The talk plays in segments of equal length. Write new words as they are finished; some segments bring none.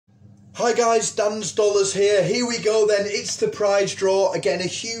Hi guys, Dan's Dollars here. Here we go then, it's the prize draw. Again, a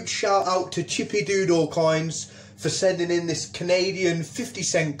huge shout out to CHIPPYDOODLE Coins for sending in this Canadian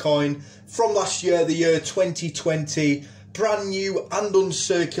 50-cent coin from last year, the year 2020. Brand new and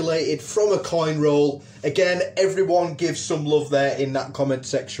uncirculated from a coin roll. Again, everyone give some love there in that comment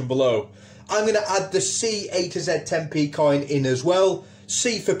section below. I'm going to add the C A to Z 10p coin in as well.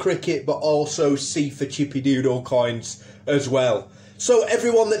 C for cricket, but also C for CHIPPYDOODLE Coins as well. So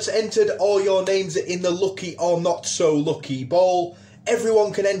everyone that's entered, all your names are in the lucky or not so lucky bowl.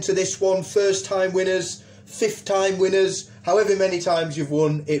 Everyone can enter this one. First time winners, fifth time winners, however many times you've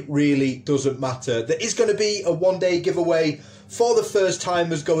won, it really doesn't matter. There is going to be a one-day giveaway for the first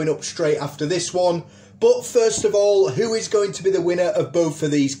timers going up straight after this one. But first of all, who is going to be the winner of both of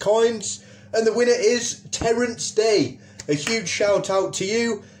these coins? And the winner is Terrence Day. A huge shout out to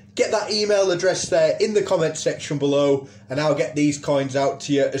you. Get that email address there in the comment section below and I'll get these coins out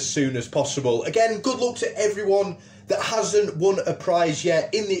to you as soon as possible. Again, good luck to everyone that hasn't won a prize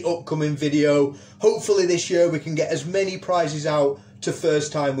yet in the upcoming video. Hopefully this year we can get as many prizes out to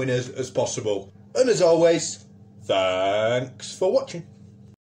first time winners as possible. And as always, thanks for watching.